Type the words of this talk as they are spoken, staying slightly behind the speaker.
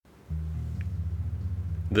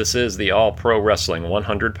This is the All Pro Wrestling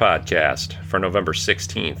 100 podcast for November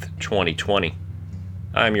 16th, 2020.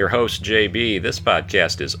 I'm your host, JB. This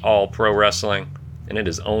podcast is all pro wrestling, and it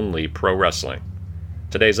is only pro wrestling.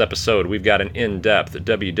 Today's episode, we've got an in-depth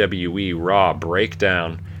WWE Raw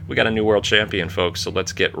breakdown. We got a new world champion, folks, so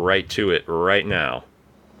let's get right to it right now.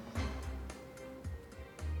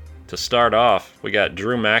 To start off, we got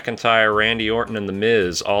Drew McIntyre, Randy Orton, and The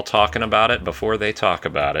Miz all talking about it before they talk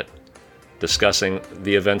about it. Discussing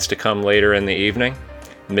the events to come later in the evening.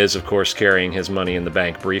 Miz, of course, carrying his Money in the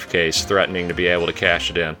Bank briefcase, threatening to be able to cash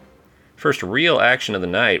it in. First real action of the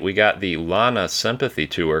night, we got the Lana Sympathy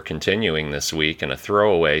Tour continuing this week in a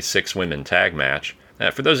throwaway 6-women tag match.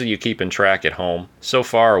 For those of you keeping track at home, so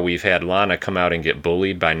far we've had Lana come out and get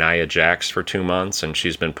bullied by Nia Jax for 2 months, and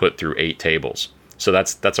she's been put through 8 tables. So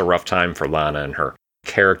that's a rough time for Lana and her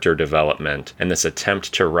character development and this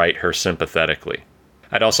attempt to write her sympathetically.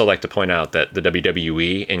 I'd also like to point out that the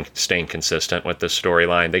WWE, in staying consistent with this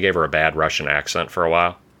storyline, they gave her a bad Russian accent for a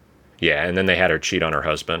while. Yeah, and then they had her cheat on her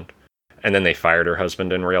husband. And then they fired her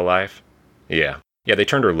husband in real life. Yeah, they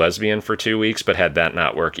turned her lesbian for 2 weeks, but had that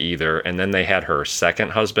not work either. And then they had her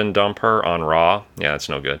second husband dump her on Raw. Yeah, that's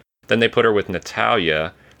no good. Then they put her with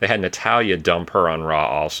Natalya. They had Natalya dump her on Raw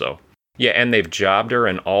also. Yeah, and they've jobbed her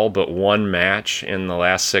in all but one match in the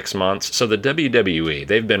last 6 months. So the WWE,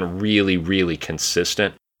 they've been really, really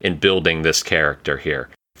consistent in building this character here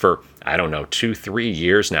for, 2-3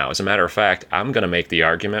 years now. As a matter of fact, I'm going to make the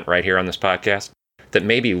argument right here on this podcast that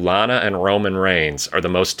maybe Lana and Roman Reigns are the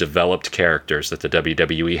most developed characters that the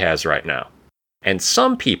WWE has right now. And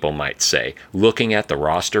some people might say, looking at the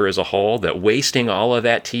roster as a whole, that wasting all of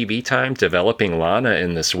that TV time developing Lana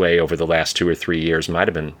in this way over the last 2 or 3 years might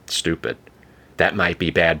have been stupid. That might be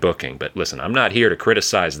bad booking, but listen, I'm not here to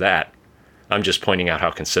criticize that. I'm just pointing out how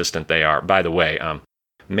consistent they are. By the way,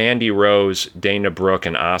 Mandy Rose, Dana Brooke,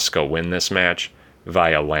 and Asuka win this match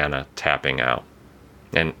via Lana tapping out.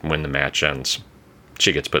 And when the match ends,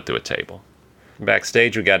 she gets put through a table.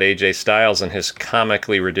 Backstage, we got AJ Styles and his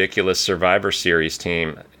comically ridiculous Survivor Series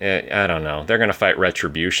team. I don't know. They're going to fight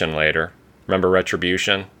Retribution later. Remember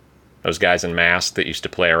Retribution? Those guys in masks that used to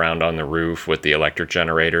play around on the roof with the electric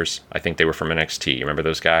generators. I think they were from NXT. You remember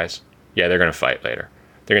those guys? Yeah, they're going to fight later.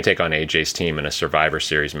 They're going to take on AJ's team in a Survivor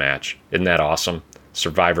Series match. Isn't that awesome?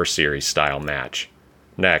 Survivor Series style match.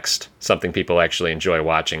 Next, something people actually enjoy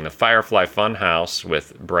watching, the Firefly Funhouse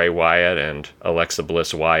with Bray Wyatt and Alexa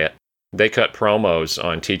Bliss Wyatt. They cut promos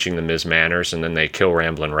on teaching the Miz manners, and then they kill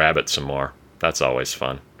Ramblin' Rabbit some more. That's always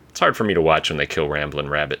fun. It's hard for me to watch when they kill Ramblin'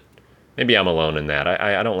 Rabbit. Maybe I'm alone in that.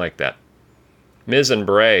 I don't like that. Miz and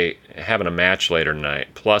Bray having a match later tonight,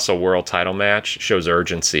 plus a world title match, shows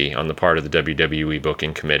urgency on the part of the WWE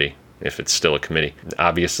booking committee, if it's still a committee.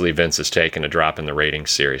 Obviously, Vince has taken a drop in the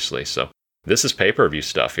ratings seriously, so this is pay-per-view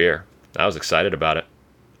stuff here. I was excited about it.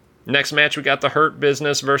 Next match, we got the Hurt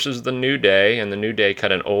Business versus the New Day, and the New Day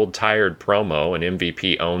cut an old, tired promo, and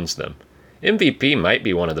MVP owns them. MVP might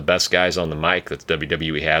be one of the best guys on the mic that the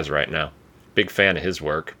WWE has right now. Big fan of his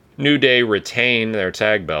work. New Day retain their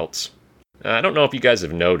tag belts. I don't know if you guys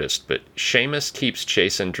have noticed, but Sheamus keeps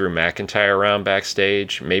chasing Drew McIntyre around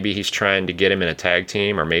backstage. Maybe he's trying to get him in a tag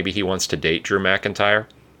team, or maybe he wants to date Drew McIntyre.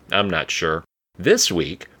 I'm not sure. This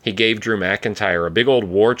week, he gave Drew McIntyre a big old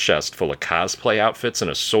war chest full of cosplay outfits and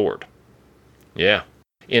a sword. Yeah.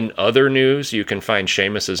 In other news, you can find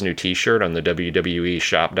Sheamus' new t-shirt on the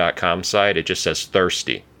WWEshop.com site. It just says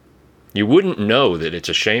Thirsty. You wouldn't know that it's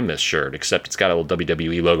a Sheamus shirt, except it's got a little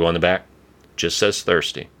WWE logo on the back. Just says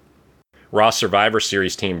Thirsty. Raw Survivor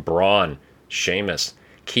Series team Braun, Sheamus,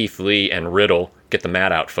 Keith Lee, and Riddle. Get the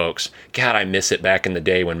Matt out, folks. God, I miss it back in the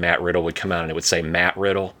day when Matt Riddle would come out and it would say Matt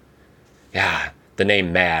Riddle. Yeah, the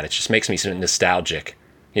name Matt, it just makes me so nostalgic.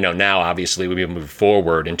 Now obviously we move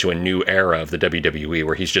forward into a new era of the WWE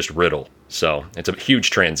where he's just Riddle. So it's a huge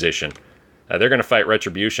transition. They're going to fight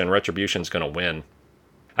Retribution. Retribution's going to win.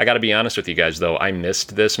 I got to be honest with you guys, though. I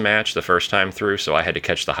missed this match the first time through, so I had to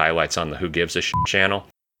catch the highlights on the Who Gives a Shit channel.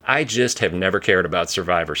 I just have never cared about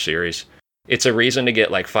Survivor Series. It's a reason to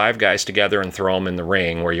get like 5 guys together and throw them in the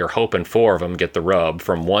ring where you're hoping 4 of them get the rub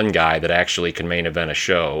from one guy that actually can main event a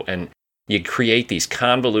show. And you create these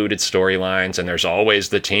convoluted storylines, and there's always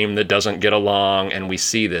the team that doesn't get along, and we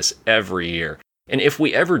see this every year. And if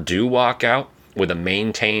we ever do walk out with a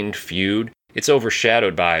maintained feud, it's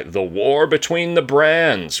overshadowed by the war between the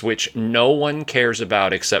brands, which no one cares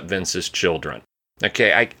about except Vince's children.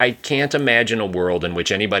 Okay, I can't imagine a world in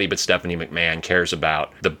which anybody but Stephanie McMahon cares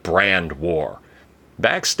about the brand war.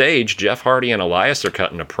 Backstage, Jeff Hardy and Elias are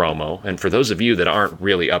cutting a promo, and for those of you that aren't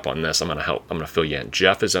really up on this, I'm going to fill you in.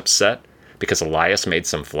 Jeff is upset because Elias made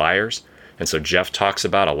some flyers, And so Jeff talks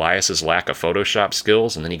about Elias's lack of Photoshop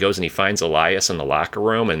skills, and then he goes and he finds Elias in the locker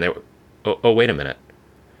room, and wait a minute.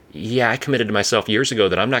 Yeah, I committed to myself years ago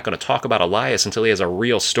that I'm not going to talk about Elias until he has a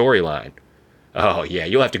real storyline. Oh, yeah,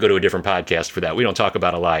 you'll have to go to a different podcast for that. We don't talk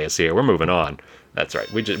about Elias here. We're moving on. That's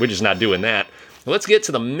right. We're just not doing that. Let's get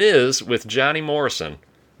to The Miz with Johnny Morrison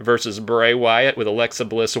versus Bray Wyatt with Alexa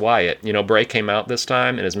Bliss Wyatt. You know, Bray came out this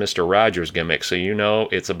time in his Mr. Rogers gimmick, so you know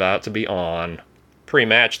it's about to be on.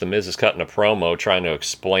 Pre-match, The Miz is cutting a promo trying to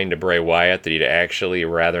explain to Bray Wyatt that he'd actually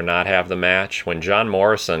rather not have the match when John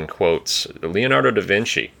Morrison quotes Leonardo da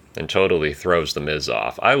Vinci and totally throws The Miz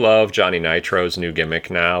off. I love Johnny Nitro's new gimmick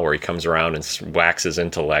now where he comes around and waxes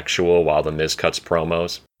intellectual while The Miz cuts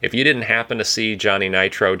promos. If you didn't happen to see Johnny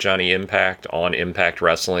Nitro, Johnny Impact on Impact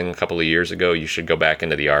Wrestling a couple of years ago, you should go back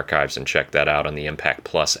into the archives and check that out on the Impact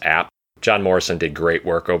Plus app. John Morrison did great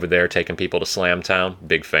work over there taking people to Slamtown.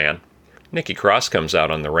 Big fan. Nikki Cross comes out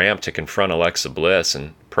on the ramp to confront Alexa Bliss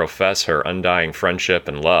and profess her undying friendship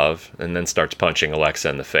and love, and then starts punching Alexa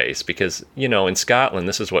in the face because, you know, in Scotland,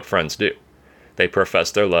 this is what friends do. They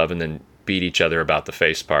profess their love and then beat each other about the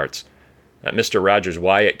face parts. Mr. Rogers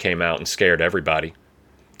Wyatt came out and scared everybody.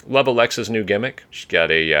 Love Alexa's new gimmick. She's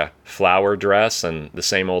got a flower dress and the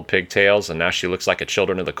same old pigtails, and now she looks like a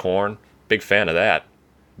Children of the Corn. Big fan of that.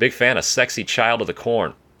 Big fan of Sexy Child of the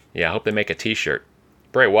Corn. Yeah, I hope they make a t-shirt.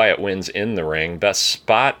 Bray Wyatt wins in the ring. Best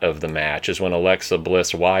spot of the match is when Alexa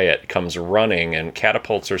Bliss Wyatt comes running and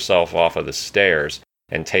catapults herself off of the stairs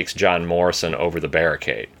and takes John Morrison over the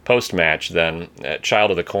barricade. Post-match, then,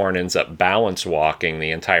 Child of the Corn ends up balance walking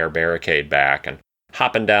the entire barricade back and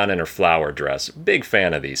hopping down in her flower dress. Big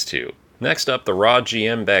fan of these two. Next up, the Raw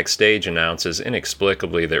GM backstage announces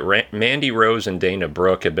inexplicably that Mandy Rose and Dana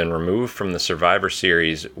Brooke have been removed from the Survivor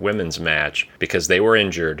Series women's match because they were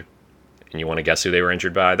injured. And you want to guess who they were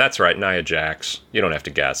injured by? That's right, Nia Jax. You don't have to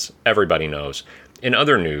guess. Everybody knows. In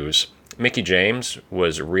other news, Mickie James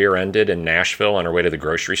was rear-ended in Nashville on her way to the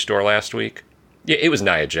grocery store last week. Yeah, it was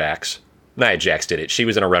Nia Jax. Nia Jax did it. She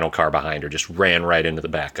was in a rental car behind her, just ran right into the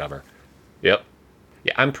back of her. Yep.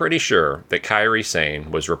 Yeah, I'm pretty sure that Kairi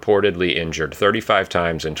Sane was reportedly injured 35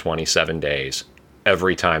 times in 27 days.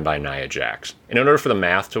 Every time by Nia Jax. And in order for the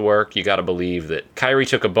math to work, you gotta believe that Kairi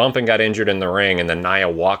took a bump and got injured in the ring, and then Nia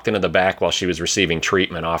walked into the back while she was receiving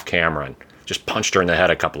treatment off camera and just punched her in the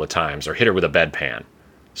head a couple of times, or hit her with a bedpan.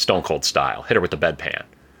 Stone Cold style. Hit her with the bedpan.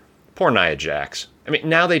 Poor Nia Jax. I mean,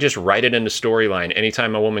 now they just write it into storyline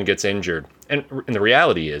anytime a woman gets injured. And the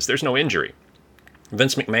reality is, there's no injury.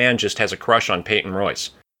 Vince McMahon just has a crush on Peyton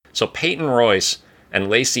Royce. So Peyton Royce and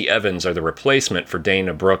Lacey Evans are the replacement for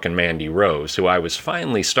Dana Brooke and Mandy Rose, who I was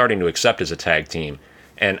finally starting to accept as a tag team.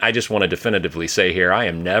 And I just want to definitively say here, I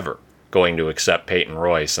am never going to accept Peyton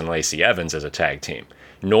Royce and Lacey Evans as a tag team.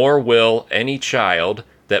 Nor will any child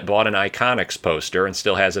that bought an Iconics poster and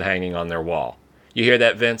still has it hanging on their wall. You hear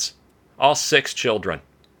that, Vince? All 6 children.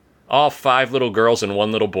 All 5 little girls and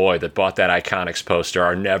 1 little boy that bought that Iconics poster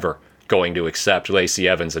are never going to accept Lacey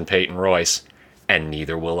Evans and Peyton Royce. And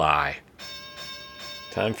neither will I.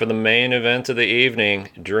 Time for the main event of the evening.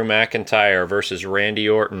 Drew McIntyre versus Randy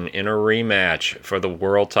Orton in a rematch for the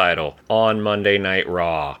world title on Monday Night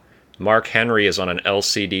Raw. Mark Henry is on an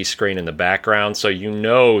LCD screen in the background, so you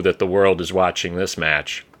know that the world is watching this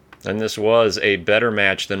match. And this was a better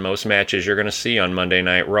match than most matches you're going to see on Monday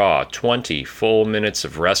Night Raw. 20 full minutes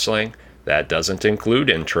of wrestling. That doesn't include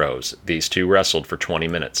intros. These two wrestled for 20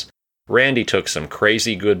 minutes. Randy took some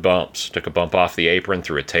crazy good bumps. Took a bump off the apron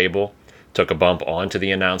through a table. Took a bump onto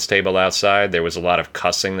the announce table outside. There was a lot of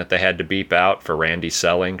cussing that they had to beep out for Randy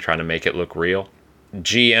selling, trying to make it look real.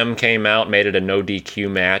 GM came out, made it a no DQ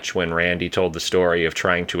match when Randy told the story of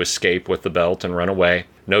trying to escape with the belt and run away.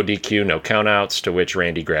 No DQ, no countouts, to which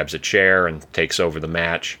Randy grabs a chair and takes over the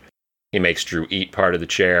match. He makes Drew eat part of the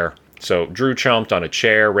chair. So Drew chomped on a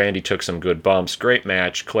chair, Randy took some good bumps. Great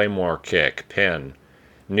match, Claymore kick, pin.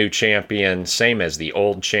 New champion, same as the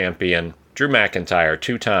old champion. Drew McIntyre,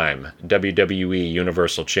 2-time WWE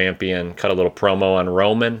Universal Champion, cut a little promo on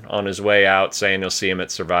Roman on his way out, saying he'll see him at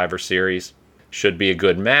Survivor Series. Should be a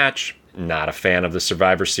good match. Not a fan of the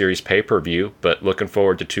Survivor Series pay-per-view, but looking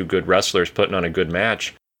forward to 2 good wrestlers putting on a good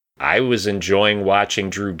match. I was enjoying watching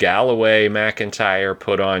Drew Galloway McIntyre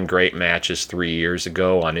put on great matches 3 years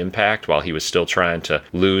ago on Impact while he was still trying to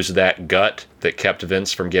lose that gut that kept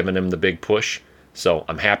Vince from giving him the big push. So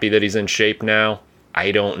I'm happy that he's in shape now.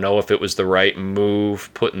 I don't know if it was the right move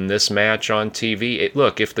putting this match on TV.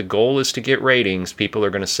 Look, if the goal is to get ratings, people are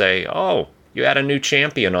going to say, oh, you had a new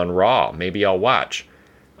champion on Raw. Maybe I'll watch.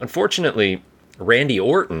 Unfortunately, Randy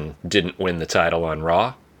Orton didn't win the title on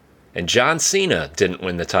Raw. And John Cena didn't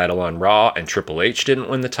win the title on Raw, and Triple H didn't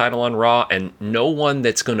win the title on Raw, and no one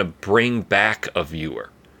that's going to bring back a viewer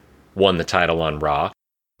won the title on Raw.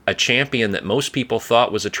 A champion that most people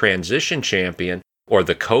thought was a transition champion or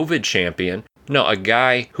the COVID champion, no, a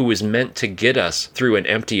guy who was meant to get us through an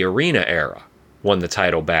empty arena era won the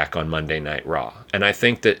title back on Monday Night Raw. And I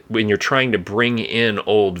think that when you're trying to bring in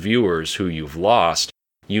old viewers who you've lost,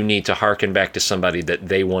 you need to hearken back to somebody that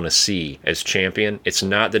they want to see as champion. It's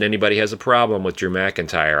not that anybody has a problem with Drew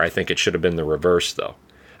McIntyre. I think it should have been the reverse, though.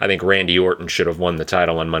 I think Randy Orton should have won the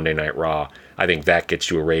title on Monday Night Raw. I think that gets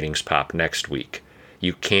you a ratings pop next week.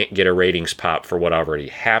 You can't get a ratings pop for what already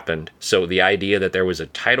happened, so the idea that there was a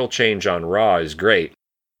title change on Raw is great.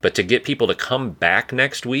 But to get people to come back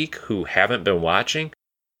next week who haven't been watching,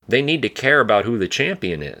 they need to care about who the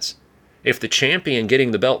champion is. If the champion getting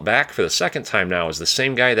the belt back for the second time now is the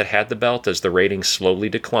same guy that had the belt as the ratings slowly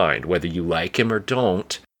declined, whether you like him or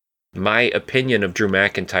don't, my opinion of Drew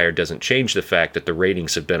McIntyre doesn't change the fact that the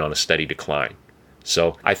ratings have been on a steady decline.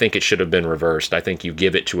 So I think it should have been reversed. I think you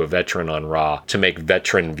give it to a veteran on Raw to make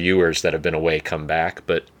veteran viewers that have been away come back,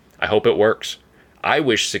 but I hope it works. I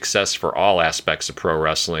wish success for all aspects of pro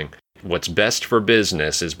wrestling. What's best for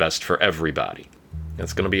business is best for everybody.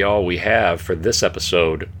 That's going to be all we have for this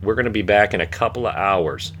episode. We're going to be back in a couple of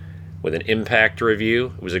hours with an Impact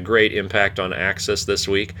review. It was a great Impact on Access this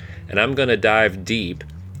week, and I'm going to dive deep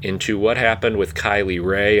into what happened with Kylie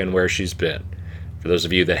Rae and where she's been. For those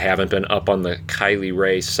of you that haven't been up on the Kylie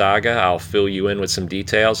Rae saga, I'll fill you in with some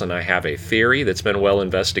details, and I have a theory that's been well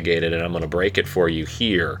investigated, and I'm going to break it for you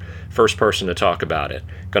here. First person to talk about it.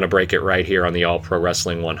 Going to break it right here on the All Pro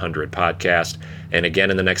Wrestling 100 podcast. And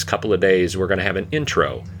again, in the next couple of days, we're going to have an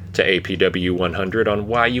intro to APW 100 on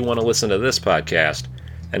why you want to listen to this podcast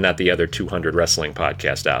and not the other 200 wrestling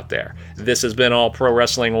podcasts out there. This has been All Pro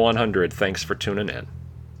Wrestling 100. Thanks for tuning in.